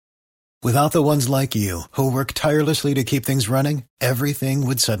Without the ones like you, who work tirelessly to keep things running, everything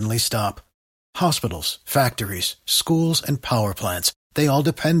would suddenly stop. Hospitals, factories, schools, and power plants, they all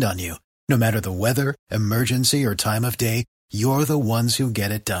depend on you. No matter the weather, emergency, or time of day, you're the ones who get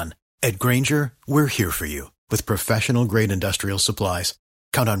it done. At Grainger, we're here for you with professional-grade industrial supplies.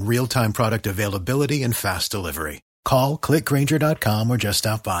 Count on real-time product availability and fast delivery. Call, clickgrainger.com, or just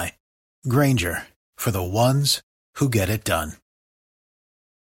stop by. Grainger, for the ones who get it done.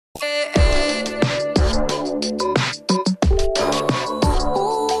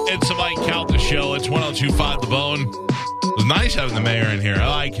 It's the Mike Calta Show. It's 102.5 The Bone. It was nice having the mayor in here. I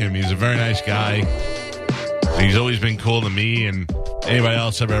like him. He's a very nice guy. He's always been cool to me and anybody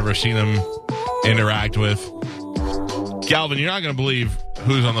else I've ever seen him interact with. Galvin, you're not going to believe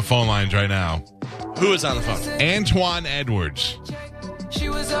who's on the phone lines right now. Who is on the phone? Antoine Edwards.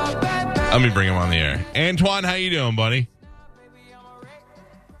 Let me bring him on the air. Antoine, how you doing, buddy?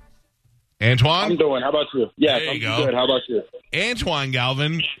 Antoine? I'm doing. How about you? Yes, there you I'm go. Good. How about you? Antoine,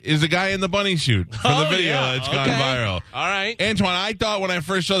 Galvin, is the guy in the bunny suit from the video that's gone viral. All right. Antoine, I thought when I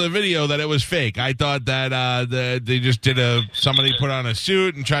first saw the video that it was fake. I thought that they just did somebody put on a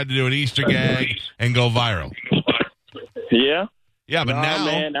suit and tried to do an Easter gag and go viral. Yeah? Yeah, but now...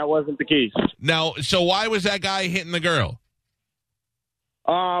 man, that wasn't the case. Now, so why was that guy hitting the girl?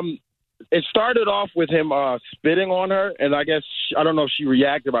 It started off with him spitting on her, and I guess, I don't know if she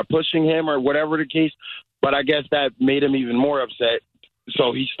reacted by pushing him or whatever the case, but I guess that made him even more upset.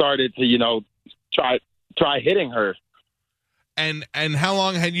 So he started to, try hitting her. And how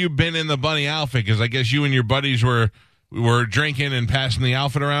long had you been in the bunny outfit? Because I guess you and your buddies were drinking and passing the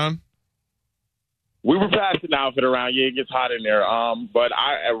outfit around? We were passing the outfit around. Yeah, it gets hot in there. But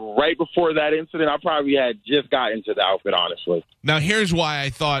right before that incident, I probably had just got into the outfit, honestly. Now, here's why I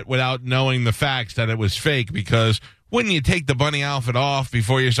thought, without knowing the facts, that it was fake, because wouldn't you take the bunny outfit off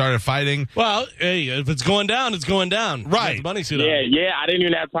before you started fighting? Well, hey, if it's going down, it's going down. Right. The bunny suit on. Yeah, I didn't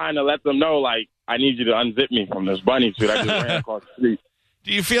even have time to let them know, like, I need you to unzip me from this bunny suit. I just ran across the street.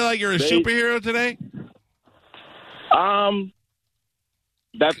 Do you feel like you're a superhero today?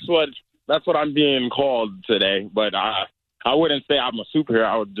 That's what I'm being called today, but I wouldn't say I'm a superhero.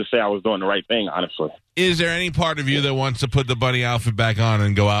 I would just say I was doing the right thing, honestly. Is there any part of you that wants to put the bunny outfit back on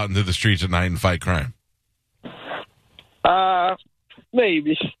and go out into the streets at night and fight crime?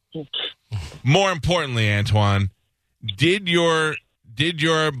 Maybe. More importantly, Antoine, did your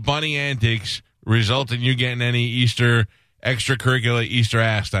bunny antics result in you getting any extracurricular Easter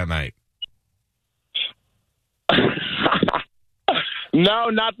ass that night? No,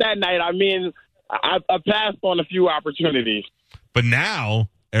 not that night. I mean, I passed on a few opportunities. But now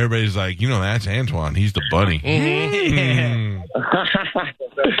everybody's like, that's Antoine. He's the bunny. Mm-hmm.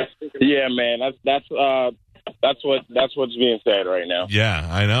 Yeah, man. That's what's being said right now. Yeah,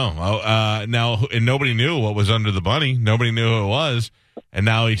 I know. Now, and nobody knew what was under the bunny. Nobody knew who it was. And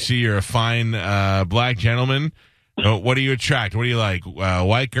now you see you're a fine black gentleman. What do you attract? What do you like?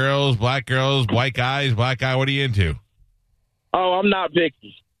 White girls, black girls, white guys, black guy? What are you into? Oh, I'm not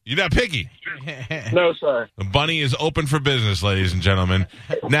picky. You're not picky? No, sir. The bunny is open for business, ladies and gentlemen.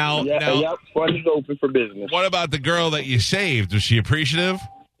 Now, yep, bunny's open for business. What about the girl that you saved? Was she appreciative?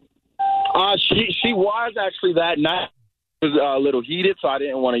 She was actually that night. It was a little heated, so I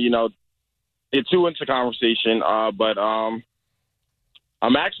didn't want to, get too into conversation. But I'm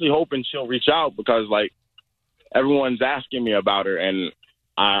actually hoping she'll reach out because, everyone's asking me about her, and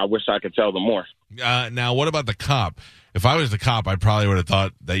I wish I could tell them more. Now, what about the cop? If I was the cop, I probably would have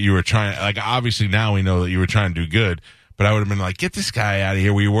thought that you were trying, obviously now we know that you were trying to do good, but I would have been like, get this guy out of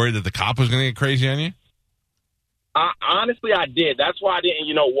here. Were you worried that the cop was going to get crazy on you? Honestly, I did. That's why I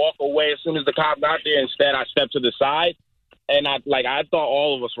didn't, walk away as soon as the cop got there. Instead, I stepped to the side, and I thought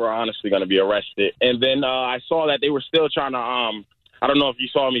all of us were honestly going to be arrested. And then I saw that they were still trying to, I don't know if you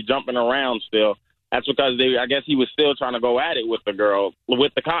saw me jumping around still. That's because I guess he was still trying to go at it with the girl,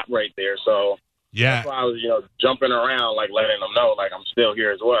 with the cop right there. So yeah, that's why I was, jumping around, letting them know, I'm still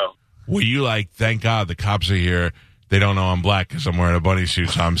here as well. Were you thank God the cops are here. They don't know I'm black because I'm wearing a bunny suit,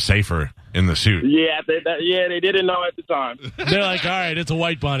 so I'm safer in the suit. Yeah, they didn't know at the time. They're like, all right, it's a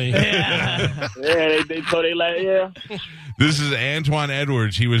white bunny. Yeah, yeah. This is Antoine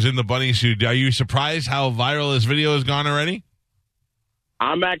Edwards. He was in the bunny suit. Are you surprised how viral this video has gone already?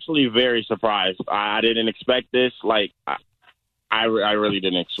 I'm actually very surprised. I didn't expect this. I really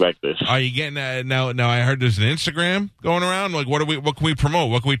didn't expect this. Are you getting now? I heard there's an Instagram going around. What can we promote?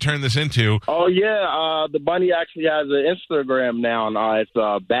 What can we turn this into? Oh yeah, the bunny actually has an Instagram now. It's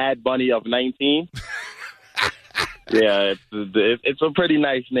Bad Bunny of 19. Yeah, it's a pretty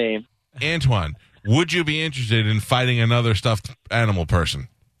nice name. Antoine, would you be interested in fighting another stuffed animal person?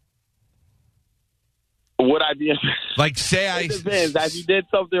 Would I be? Like, say It depends. If you did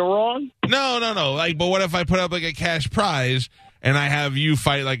something wrong? No. Like, but what if I put up like a cash prize and I have you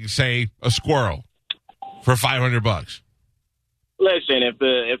fight, like, say, a squirrel for $500? Listen, if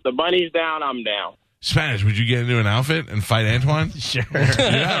the bunny's down, I'm down. Spanish, would you get into an outfit and fight Antoine? Sure.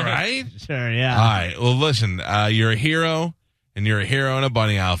 Yeah, right? Sure, yeah. All right. Well, listen, you're a hero, and you're a hero in a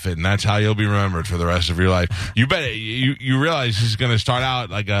bunny outfit, and that's how you'll be remembered for the rest of your life. You bet you realize this is going to start out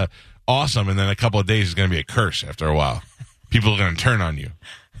like awesome, and then a couple of days is going to be a curse after a while. People are going to turn on you.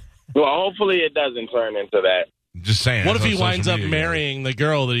 Well, hopefully it doesn't turn into that. Just saying. What if he winds up marrying the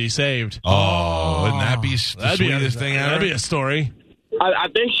girl that he saved? Oh, wouldn't that be the sweetest thing ever? That'd be a story. I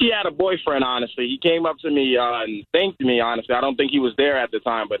think she had a boyfriend, honestly. He came up to me and thanked me, honestly. I don't think he was there at the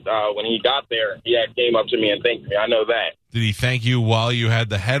time, but when he got there, he came up to me and thanked me. I know that. Did he thank you while you had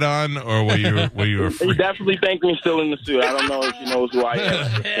the head on, or were you free? He definitely thanked me still in the suit. I don't know if he knows who I am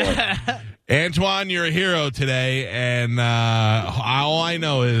at this point. Antoine, you're a hero today, and all I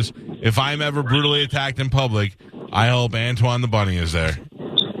know is if I'm ever brutally attacked in public, I hope Antoine the Bunny is there.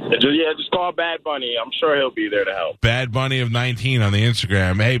 Just call Bad Bunny. I'm sure he'll be there to help. Bad Bunny of 19 on the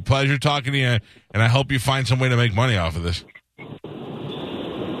Instagram. Hey, pleasure talking to you, and I hope you find some way to make money off of this.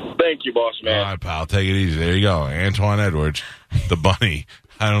 Thank you, boss man. All right, pal. Take it easy. There you go. Antoine Edwards, the Bunny.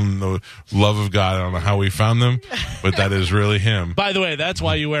 I don't know. Love of God. I don't know how we found them, but that is really him. By the way, that's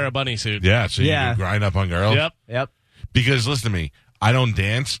why you wear a bunny suit. Yeah, so you can grind up on girls. Yep. Because listen to me. I don't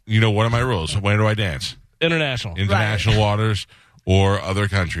dance. You know, what are my rules? When do I dance? International waters or other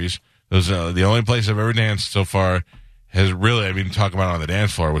countries. Those the only place I've ever danced so far has really, I mean, talking about on the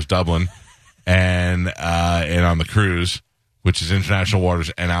dance floor was Dublin and on the cruise, which is international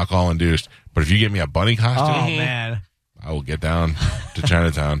waters and alcohol induced. But if you get me a bunny costume, man, I will get down to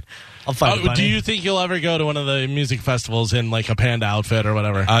Chinatown. I'll find a bunny. Do you think you'll ever go to one of the music festivals in like a panda outfit or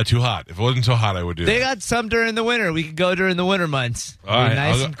whatever? Too hot. If it wasn't so hot, I would do They that. got some during the winter. We could go during the winter months. All right,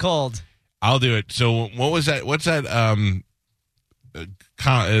 nice and cold. I'll do it. So what was that? What's that?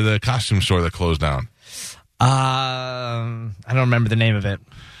 The costume store that closed down. I don't remember the name of it.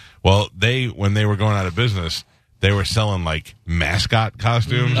 Well, when they were going out of business, they were selling like mascot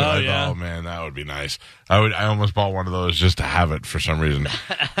costumes. Oh, I yeah. thought, oh man, that would be nice. I almost bought one of those just to have it for some reason.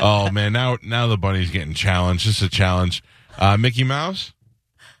 Oh man, now the bunny's getting challenged. This is a challenge. Mickey Mouse.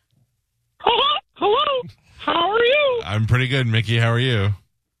 Hello. How are you? I'm pretty good, Mickey. How are you?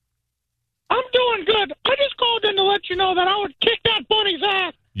 I'm doing good. I just called in to let you know that I would kick that bunny's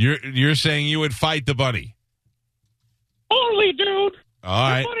ass. You're saying you would fight the bunny? Only, dude. All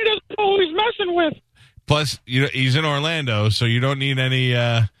right. The bunny doesn't know who he's messing with. Plus, he's in Orlando, so you don't need any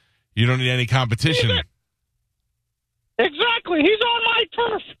competition. Exactly. He's on my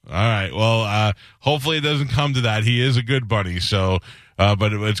turf. All right. Well, hopefully it doesn't come to that. He is a good bunny, so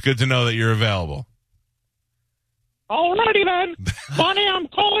but it's good to know that you're available. Alrighty then. Bunny, I'm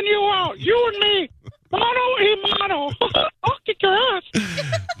calling you out. You and me. Mano y mano. I'll kick your ass.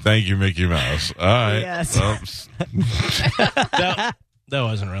 Thank you, Mickey Mouse. All right. Yes. Well, That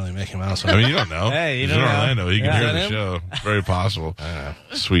wasn't really Mickey Mouse. I mean, you don't know. Hey, you He's don't in know. Orlando. He can Yeah. hear Is the that show. Very possible.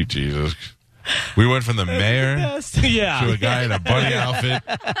 Sweet Jesus. We went from the mayor Yeah. to a guy in a bunny outfit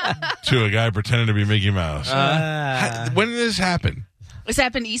to a guy pretending to be Mickey Mouse. When did this happen? This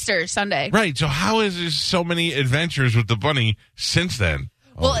happened Easter Sunday. Right. So how is there so many adventures with the bunny since then?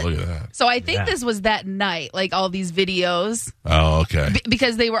 Oh, Well, look at that. So I think this was that night, like all these videos, Oh, okay.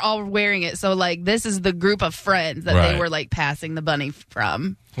 because they were all wearing it. So like this is the group of friends that Right. they were like passing the bunny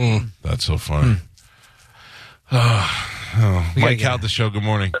from. That's so funny. Mike Calta show. Good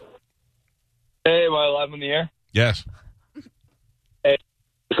morning. Hey, am I live on the air? Yes.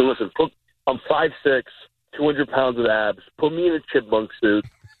 So listen, I'm 5'6", 200 pounds of abs. Put me in a chipmunk suit.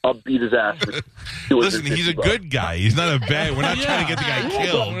 I'll beat his ass. For Listen, he's a good guy. He's not a bad. We're not trying to get the guy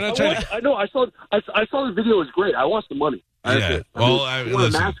killed. We're not trying to. I know. I saw the video. It was great. I watched the money. Yeah. Well, you want a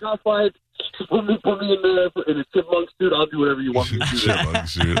listen. mascot fight? Put me in a chipmunk suit. I'll do whatever you want me to do. Chipmunk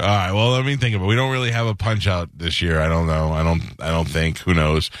suit. All right. Well, let me think about it. We don't really have a punch out this year. I don't know. I don't think. Who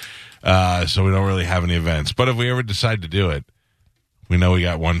knows? So we don't really have any events. But if we ever decide to do it, we know we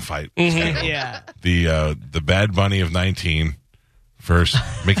got one fight. Yeah. The Bad Bunny of 19 versus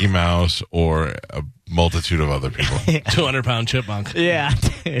Mickey Mouse or a multitude of other people. 200-pound chipmunk. Yeah,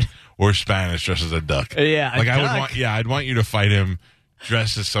 dude. Or Spanish dressed as a duck. Yeah, Like a I would duck. want. Yeah, I'd want you to fight him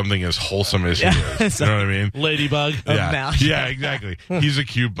dressed as something as wholesome as he is. You know what I mean? Ladybug. Yeah, mouse. yeah, exactly. He's a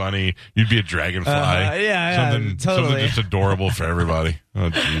cute bunny. You'd be a dragonfly. Yeah, something totally. just adorable for everybody. Oh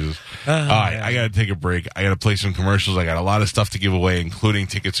Jesus! All right, I got to take a break. I got to play some commercials. I got a lot of stuff to give away, including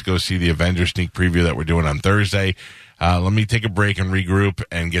tickets to go see the Avengers sneak preview that we're doing on Thursday. Let me take a break and regroup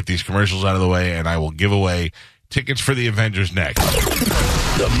and get these commercials out of the way, and I will give away tickets for the Avengers next.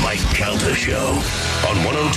 The Mike Calta Show on 102.